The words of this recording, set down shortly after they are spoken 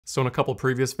So in a couple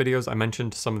previous videos, I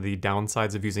mentioned some of the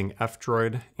downsides of using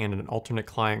F-Droid and an alternate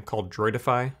client called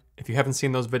Droidify. If you haven't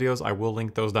seen those videos, I will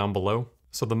link those down below.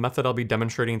 So the method I'll be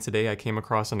demonstrating today I came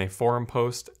across in a forum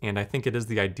post, and I think it is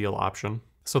the ideal option.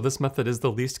 So this method is the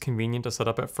least convenient to set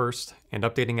up at first, and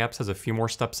updating apps has a few more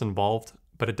steps involved,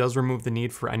 but it does remove the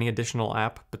need for any additional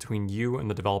app between you and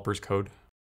the developer's code.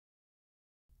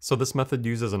 So this method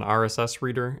uses an RSS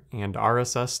reader, and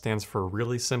RSS stands for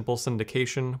Really Simple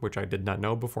Syndication, which I did not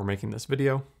know before making this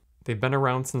video. They've been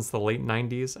around since the late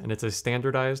 90s, and it's a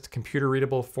standardized,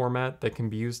 computer-readable format that can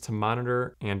be used to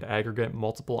monitor and aggregate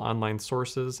multiple online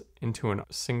sources into a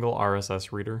single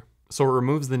RSS reader. So it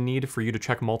removes the need for you to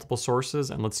check multiple sources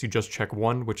and lets you just check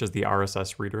one, which is the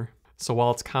RSS reader. So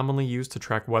while it's commonly used to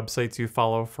track websites you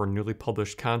follow for newly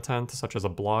published content, such as a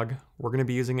blog, we're going to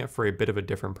be using it for a bit of a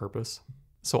different purpose.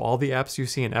 So all the apps you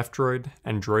see in F-Droid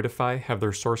and Droidify have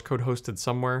their source code hosted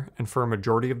somewhere, and for a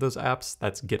majority of those apps,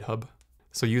 that's GitHub.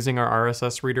 So using our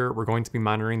RSS reader, we're going to be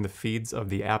monitoring the feeds of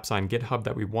the apps on GitHub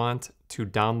that we want to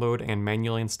download and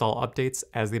manually install updates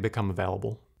as they become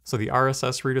available. So the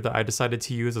RSS reader that I decided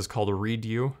to use is called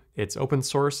ReadU. It's open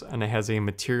source and it has a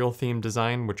material theme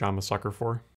design, which I'm a sucker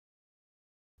for.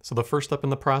 So the first step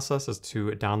in the process is to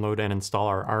download and install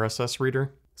our RSS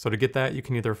reader. So to get that, you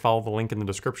can either follow the link in the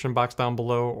description box down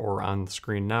below or on the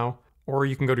screen now, or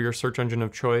you can go to your search engine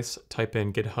of choice, type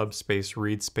in GitHub space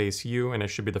read space u, and it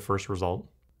should be the first result.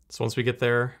 So once we get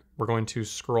there, we're going to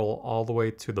scroll all the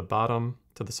way to the bottom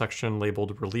to the section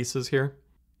labeled releases here.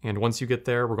 And once you get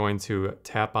there, we're going to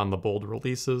tap on the bold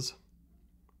releases.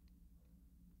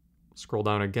 Scroll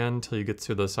down again until you get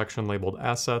to the section labeled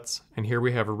assets. And here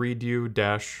we have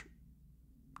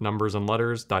readu-numbers and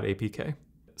letters.apk.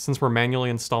 Since we're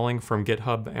manually installing from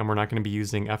GitHub and we're not going to be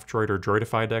using F-Droid or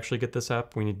Droidify to actually get this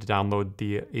app, we need to download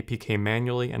the APK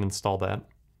manually and install that.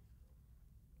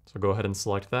 So go ahead and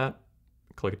select that,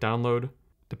 click download.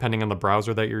 Depending on the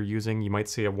browser that you're using, you might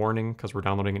see a warning because we're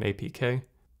downloading an APK.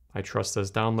 I trust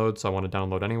this download, so I want to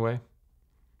download anyway.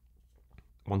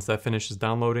 Once that finishes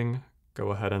downloading,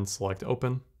 go ahead and select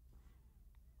open,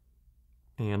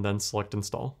 and then select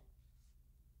install.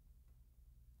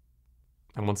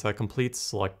 And once that completes,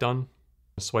 select done.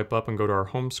 Swipe up and go to our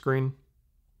home screen.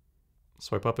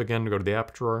 Swipe up again to go to the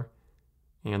app drawer,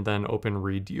 and then open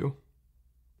ReadU.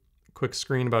 Quick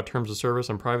screen about terms of service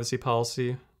and privacy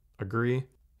policy, agree,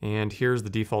 and here's the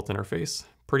default interface.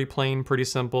 Pretty plain, pretty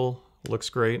simple, looks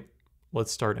great.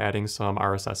 Let's start adding some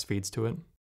RSS feeds to it.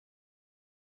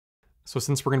 So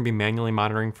since we're going to be manually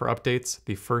monitoring for updates,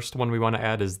 the first one we want to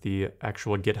add is the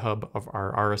actual GitHub of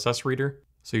our RSS reader.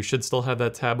 So you should still have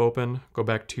that tab open. Go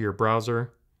back to your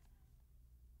browser.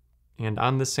 And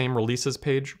on this same releases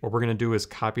page, what we're going to do is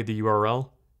copy the URL.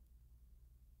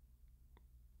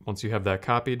 Once you have that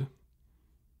copied,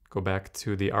 go back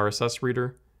to the RSS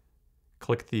reader,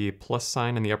 click the plus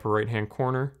sign in the upper right-hand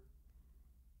corner.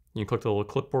 You can click the little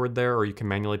clipboard there, or you can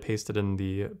manually paste it in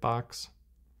the box.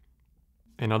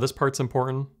 And now this part's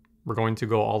important. We're going to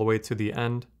go all the way to the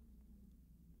end.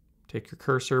 Take your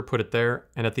cursor, put it there,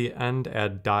 and at the end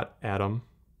add .atom.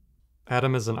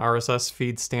 Atom is an RSS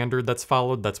feed standard that's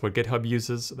followed. That's what GitHub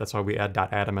uses. That's why we add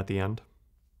 .atom at the end.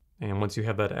 And once you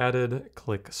have that added,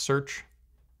 click search.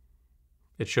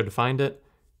 It should find it.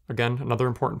 Again, another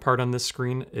important part on this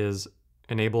screen is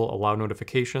enable allow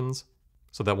notifications,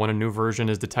 so that when a new version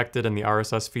is detected and the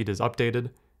RSS feed is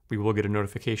updated, we will get a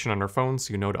notification on our phone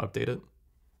so you know to update it.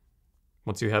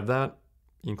 Once you have that,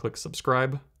 you can click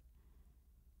subscribe.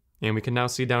 And we can now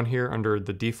see down here under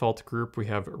the default group, we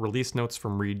have release notes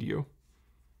from ReadU.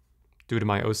 Due to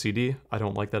my OCD, I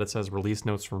don't like that it says release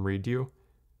notes from ReadU.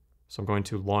 So I'm going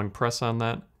to long press on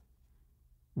that.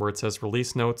 Where it says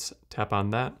release notes, tap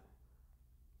on that.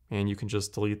 And you can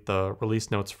just delete the release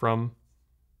notes from.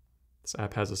 This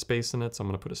app has a space in it, so I'm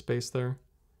going to put a space there.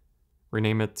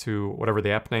 Rename it to whatever the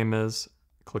app name is.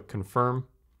 Click confirm.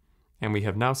 And we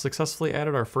have now successfully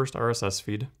added our first RSS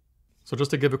feed. So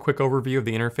just to give a quick overview of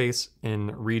the interface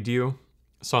in ReadU.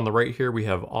 So on the right here, we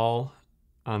have all.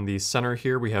 On the center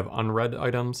here, we have unread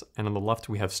items. And on the left,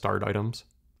 we have starred items.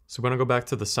 So we're going to go back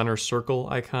to the center circle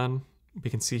icon.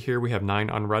 We can see here we have 9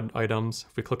 unread items.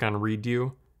 If we click on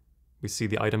ReadU, we see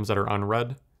the items that are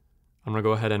unread. I'm going to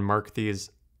go ahead and mark these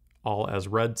all as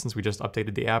read. Since we just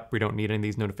updated the app, we don't need any of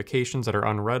these notifications that are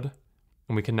unread.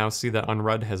 And we can now see that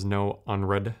unread has no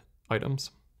unread items.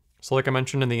 So like I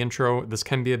mentioned in the intro, this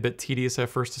can be a bit tedious at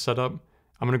first to set up.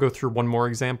 I'm going to go through one more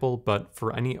example, but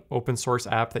for any open source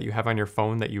app that you have on your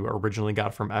phone that you originally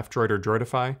got from F-Droid or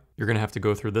Droidify, you're going to have to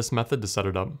go through this method to set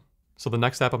it up. So the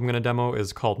next app I'm going to demo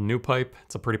is called NewPipe.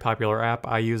 It's a pretty popular app.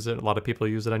 I use it. A lot of people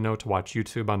use it, I know, to watch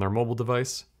YouTube on their mobile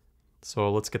device.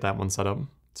 So let's get that one set up.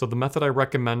 So the method I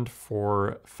recommend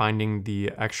for finding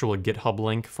the actual GitHub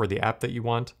link for the app that you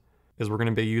want is we're going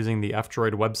to be using the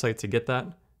F-Droid website to get that.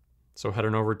 So head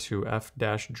on over to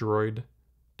f-droid.org.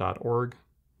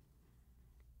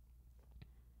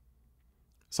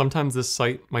 Sometimes this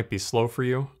site might be slow for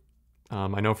you.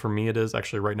 I know for me it is.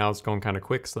 Actually, right now it's going kind of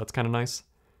quick, so that's kind of nice.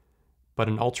 But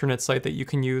an alternate site that you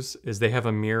can use is they have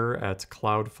a mirror at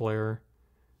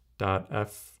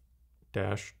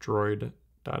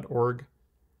cloudflare.f-droid.org.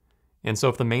 And so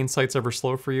if the main site's ever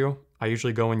slow for you, I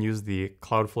usually go and use the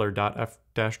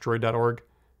cloudflare.f-droid.org,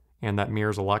 and that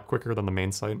mirror is a lot quicker than the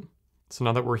main site. So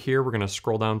now that we're here, we're going to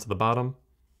scroll down to the bottom.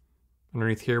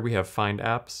 Underneath here, we have Find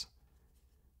Apps.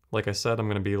 Like I said, I'm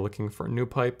going to be looking for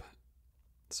NewPipe.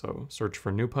 So search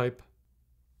for NewPipe.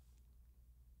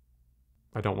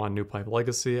 I don't want NewPipe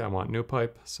Legacy, I want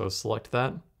NewPipe, so select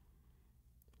that.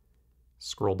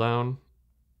 Scroll down.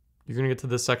 You're going to get to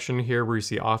this section here where you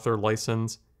see author,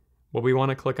 license. What we want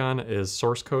to click on is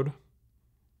source code.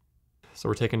 So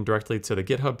we're taken directly to the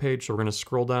GitHub page, so we're going to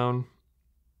scroll down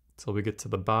until we get to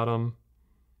the bottom.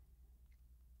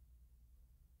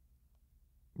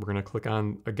 We're going to click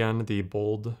on, again, the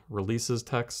bold releases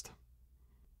text.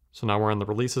 So now we're on the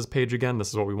releases page again. This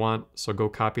is what we want. So go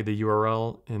copy the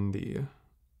URL in the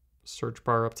search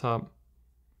bar up top.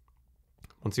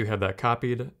 Once you have that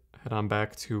copied, head on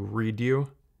back to Read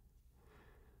You.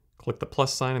 Click the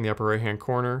plus sign in the upper right-hand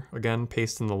corner. Again,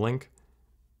 paste in the link.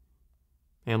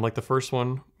 And like the first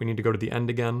one, we need to go to the end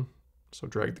again. So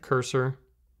drag the cursor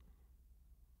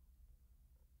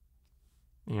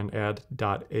and add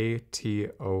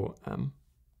 .atom.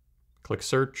 Click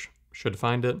search, should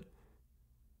find it.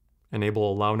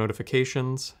 Enable allow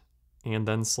notifications, and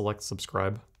then select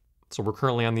subscribe. So we're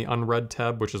currently on the unread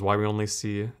tab, which is why we only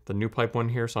see the NewPipe one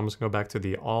here. So I'm just gonna go back to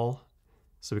the all,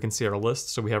 so we can see our list.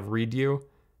 So we have Read You,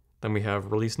 then we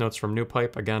have release notes from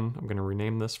NewPipe. Again, I'm gonna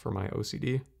rename this for my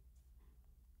OCD.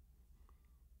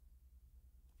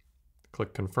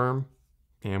 Click confirm,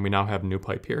 and we now have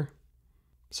NewPipe here.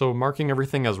 So marking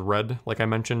everything as read, like I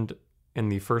mentioned in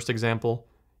the first example,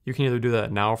 you can either do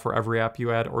that now for every app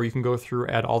you add, or you can go through,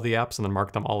 add all the apps, and then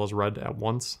mark them all as read at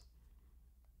once.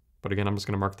 But again, I'm just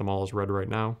going to mark them all as read right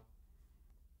now.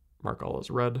 Mark all as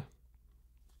read.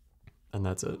 And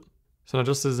that's it. So now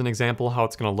just as an example how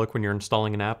it's going to look when you're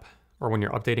installing an app, or when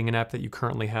you're updating an app that you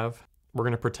currently have, we're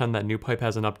going to pretend that NewPipe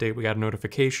has an update. We got a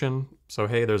notification. So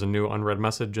hey, there's a new unread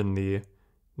message in the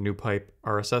NewPipe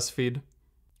RSS feed.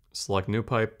 Select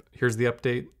NewPipe. Here's the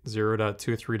update,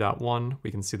 0.23.1.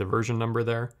 We can see the version number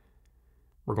there.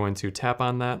 We're going to tap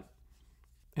on that.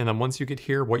 And then once you get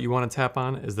here, what you want to tap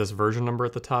on is this version number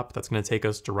at the top. That's going to take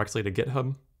us directly to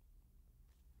GitHub.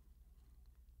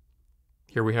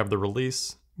 Here we have the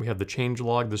release. We have the change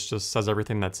log. This just says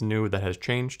everything that's new that has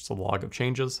changed. It's a log of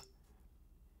changes.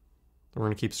 Then we're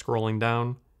going to keep scrolling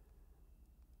down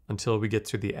until we get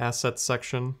to the assets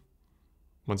section.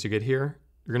 Once you get here,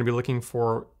 you're going to be looking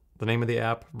for the name of the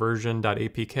app,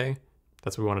 version.apk.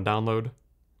 That's what we want to download.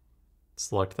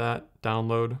 Select that,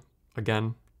 download.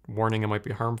 Again, warning, it might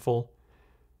be harmful.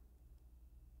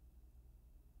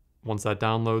 Once that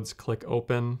downloads, click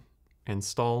open,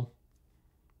 install.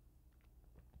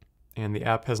 And the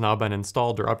app has now been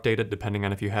installed or updated depending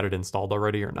on if you had it installed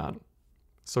already or not.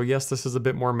 So yes, this is a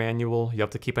bit more manual. You have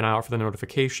to keep an eye out for the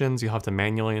notifications. You'll have to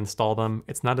manually install them.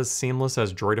 It's not as seamless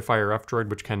as Droidify or F-Droid,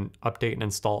 which can update and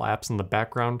install apps in the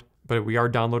background, but we are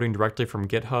downloading directly from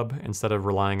GitHub instead of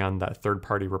relying on that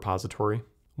third-party repository.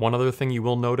 One other thing you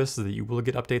will notice is that you will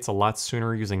get updates a lot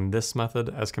sooner using this method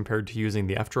as compared to using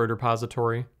the F-Droid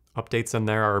repository. Updates in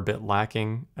there are a bit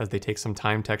lacking as they take some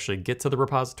time to actually get to the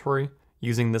repository.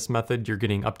 Using this method, you're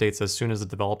getting updates as soon as the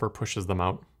developer pushes them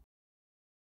out.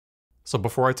 So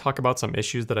before I talk about some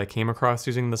issues that I came across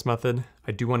using this method,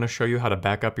 I do want to show you how to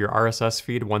back up your RSS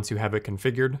feed once you have it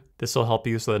configured. This will help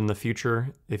you so that in the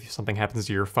future, if something happens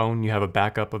to your phone, you have a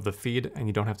backup of the feed and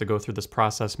you don't have to go through this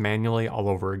process manually all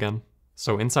over again.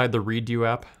 So inside the Read You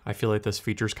app, I feel like this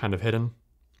feature is kind of hidden.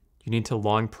 You need to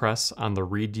long press on the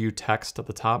Read You text at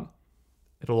the top.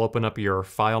 It'll open up your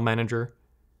file manager.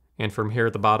 And from here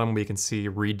at the bottom, we can see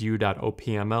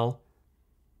readyou.opml.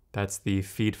 That's the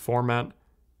feed format.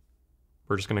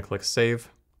 We're just going to click save.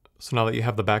 So now that you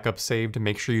have the backup saved,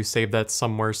 make sure you save that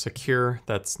somewhere secure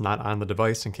that's not on the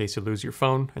device in case you lose your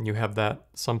phone, and you have that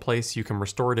someplace you can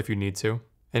restore it if you need to.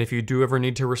 And if you do ever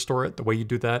need to restore it, the way you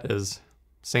do that is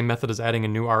same method as adding a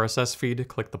new RSS feed.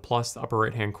 Click the plus, the upper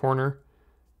right hand corner.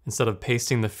 Instead of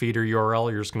pasting the feed or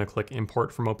URL, you're just going to click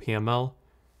import from OPML,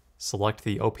 select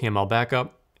the OPML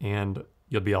backup, and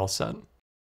you'll be all set.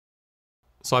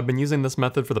 So I've been using this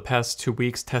method for the past 2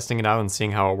 weeks, testing it out and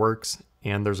seeing how it works.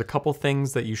 And there's a couple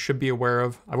things that you should be aware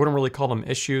of. I wouldn't really call them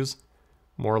issues,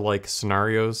 more like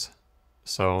scenarios.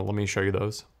 So let me show you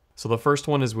those. So the first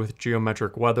one is with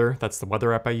geometric weather. That's the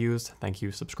weather app I used. Thank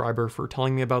you, subscriber, for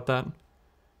telling me about that.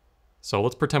 So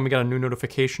let's pretend we got a new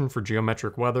notification for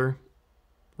geometric weather.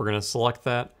 We're going to select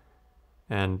that.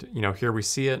 And, here we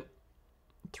see it,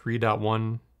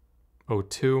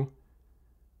 3.102.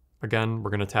 Again, we're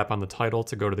going to tap on the title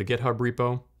to go to the GitHub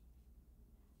repo.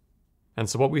 And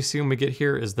so what we see when we get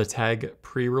here is the tag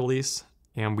pre-release,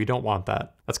 and we don't want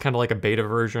that. That's kind of like a beta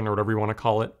version or whatever you want to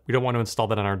call it. We don't want to install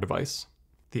that on our device.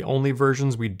 The only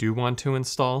versions we do want to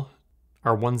install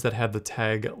are ones that have the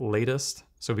tag latest.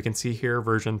 So we can see here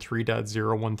version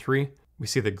 3.013. We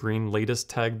see the green latest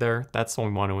tag there. That's the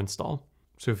one we want to install.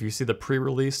 So if you see the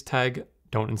pre-release tag,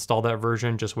 don't install that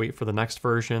version. Just wait for the next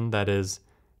version that is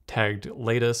tagged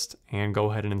latest and go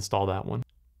ahead and install that one.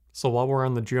 So while we're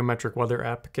on the geometric weather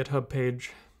app GitHub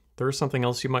page, there's something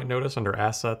else you might notice under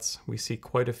assets. We see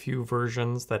quite a few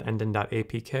versions that end in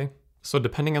 .apk. So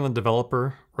depending on the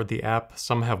developer or the app,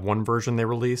 some have one version they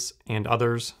release, and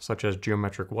others, such as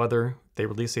geometric weather, they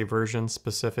release a version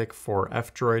specific for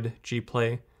F-Droid,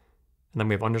 gplay, and then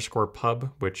we have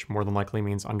 _pub, which more than likely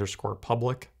means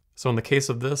 _public. So in the case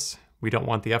of this, we don't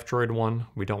want the F-Droid one,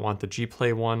 we don't want the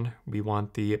gplay one, we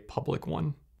want the public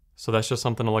one. So that's just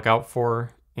something to look out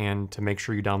for and to make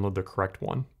sure you download the correct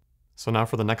one. So now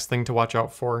for the next thing to watch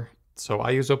out for. So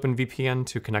I use OpenVPN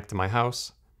to connect to my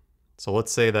house. So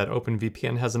let's say that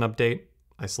OpenVPN has an update.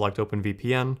 I select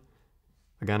OpenVPN.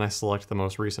 Again, I select the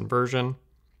most recent version.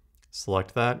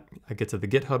 Select that. I get to the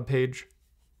GitHub page.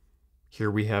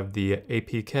 Here we have the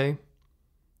APK. I'm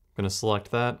going to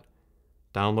select that,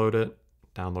 download it,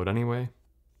 download anyway.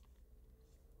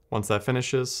 Once that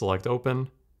finishes, select open.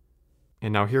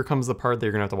 And now here comes the part that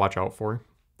you're going to have to watch out for.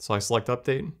 So I select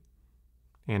update,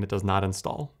 and it does not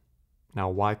install. Now,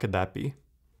 why could that be?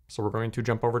 So we're going to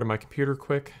jump over to my computer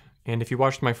quick. And if you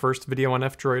watched my first video on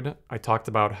F-Droid, I talked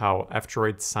about how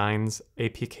F-Droid signs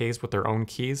APKs with their own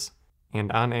keys.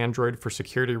 And on Android, for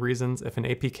security reasons, if an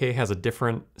APK has a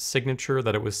different signature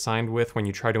that it was signed with when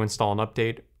you try to install an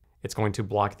update, it's going to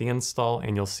block the install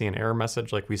and you'll see an error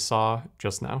message like we saw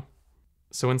just now.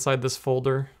 So inside this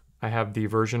folder, I have the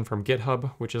version from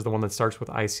GitHub, which is the one that starts with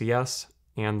ICS,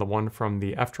 and the one from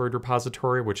the F-Droid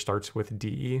repository, which starts with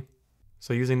DE.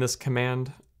 So using this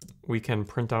command, we can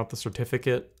print out the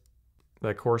certificate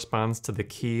that corresponds to the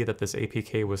key that this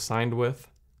APK was signed with.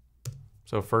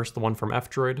 So first, the one from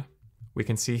F-Droid. We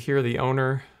can see here the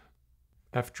owner,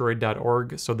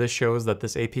 fdroid.org. So this shows that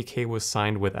this APK was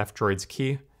signed with F-Droid's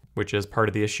key, which is part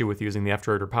of the issue with using the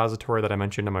F-Droid repository that I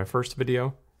mentioned in my first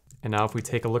video. And now if we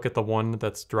take a look at the one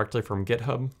that's directly from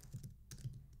GitHub,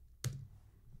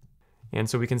 and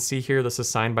so we can see here this is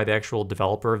signed by the actual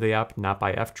developer of the app, not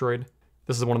by F-Droid.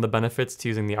 This is one of the benefits to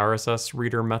using the RSS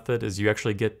reader method, is you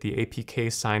actually get the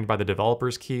APK signed by the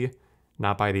developer's key,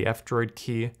 not by the F-Droid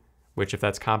key, which if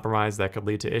that's compromised, that could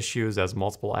lead to issues as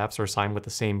multiple apps are signed with the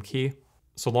same key.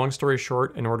 So long story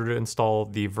short, in order to install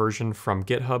the version from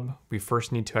GitHub, we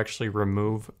first need to actually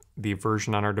remove the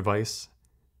version on our device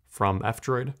from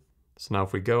F-Droid. So now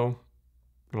if we go,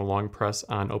 I'm going to long press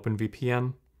on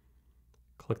OpenVPN,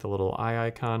 click the little eye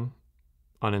icon,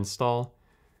 uninstall.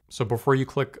 So before you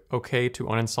click OK to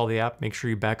uninstall the app, make sure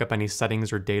you back up any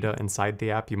settings or data inside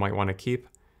the app you might want to keep.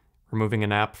 Removing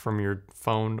an app from your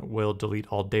phone will delete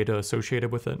all data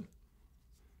associated with it.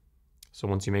 So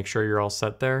once you make sure you're all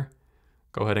set there,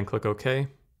 go ahead and click OK.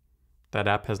 That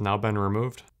app has now been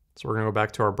removed. So we're going to go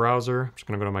back to our browser. I'm just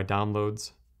going to go to my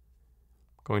downloads.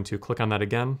 I'm going to click on that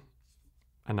again.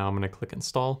 And now I'm going to click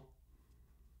install.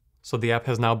 So the app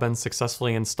has now been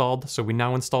successfully installed. So we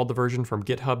now installed the version from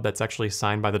GitHub that's actually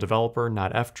signed by the developer,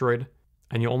 not F-Droid.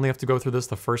 And you only have to go through this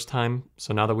the first time.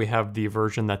 So now that we have the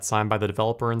version that's signed by the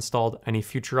developer installed, any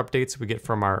future updates we get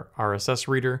from our RSS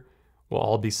reader will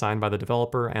all be signed by the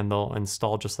developer and they'll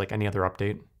install just like any other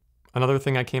update. Another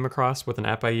thing I came across with an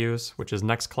app I use, which is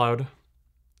Nextcloud,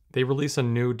 they release a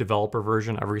new developer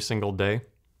version every single day.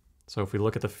 So if we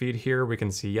look at the feed here, we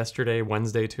can see yesterday,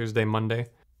 Wednesday, Tuesday, Monday.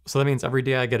 So that means every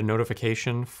day I get a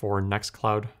notification for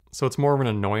Nextcloud. So it's more of an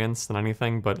annoyance than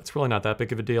anything, but it's really not that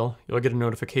big of a deal. You'll get a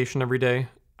notification every day.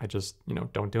 I just,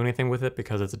 don't do anything with it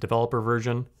because it's a developer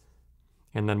version.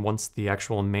 And then once the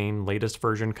actual main latest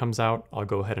version comes out, I'll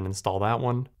go ahead and install that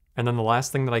one. And then the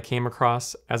last thing that I came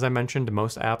across, as I mentioned,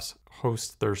 most apps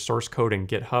host their source code in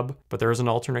GitHub, but there is an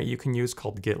alternate you can use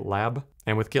called GitLab.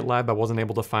 And with GitLab, I wasn't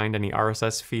able to find any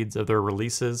RSS feeds of their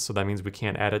releases, so that means we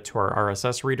can't add it to our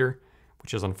RSS reader,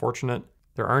 which is unfortunate.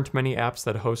 There aren't many apps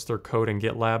that host their code in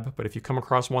GitLab, but if you come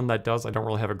across one that does, I don't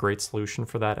really have a great solution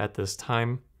for that at this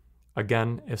time.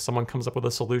 Again, if someone comes up with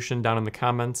a solution down in the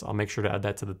comments, I'll make sure to add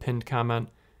that to the pinned comment,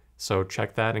 so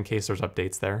check that in case there's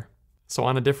updates there. So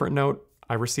on a different note,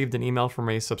 I received an email from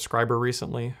a subscriber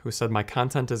recently who said my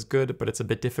content is good, but it's a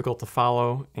bit difficult to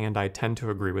follow, and I tend to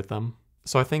agree with them.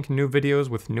 So I think new videos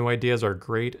with new ideas are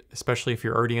great, especially if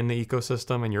you're already in the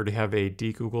ecosystem and you already have a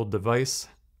de-Googled device.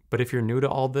 But if you're new to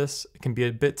all this, it can be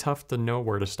a bit tough to know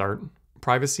where to start.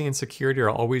 Privacy and security are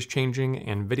always changing,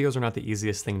 and videos are not the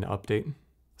easiest thing to update.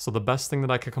 So the best thing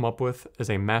that I could come up with is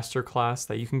a masterclass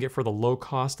that you can get for the low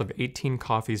cost of 18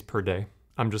 coffees per day.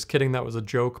 I'm just kidding, that was a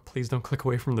joke. Please don't click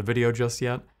away from the video just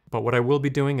yet. But what I will be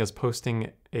doing is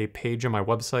posting a page on my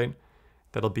website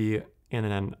that'll be in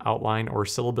an outline or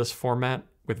syllabus format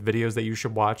with videos that you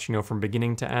should watch, from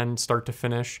beginning to end, start to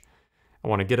finish. I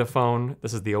want to get a phone,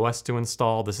 this is the OS to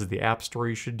install, this is the app store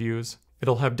you should use.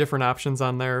 It'll have different options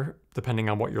on there depending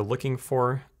on what you're looking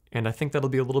for, and I think that'll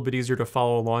be a little bit easier to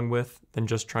follow along with than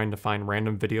just trying to find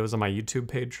random videos on my YouTube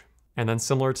page. And then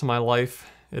similar to my life,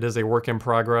 it is a work in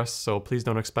progress, so please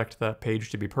don't expect that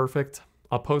page to be perfect.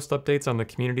 I'll post updates on the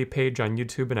community page on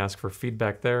YouTube and ask for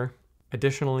feedback there.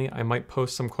 Additionally, I might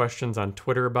post some questions on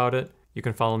Twitter about it. You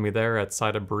can follow me there at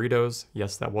Side of Burritos.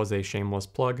 Yes, that was a shameless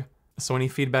plug. So any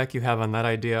feedback you have on that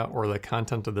idea or the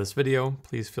content of this video,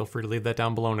 please feel free to leave that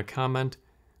down below in a comment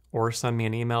or send me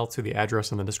an email to the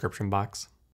address in the description box.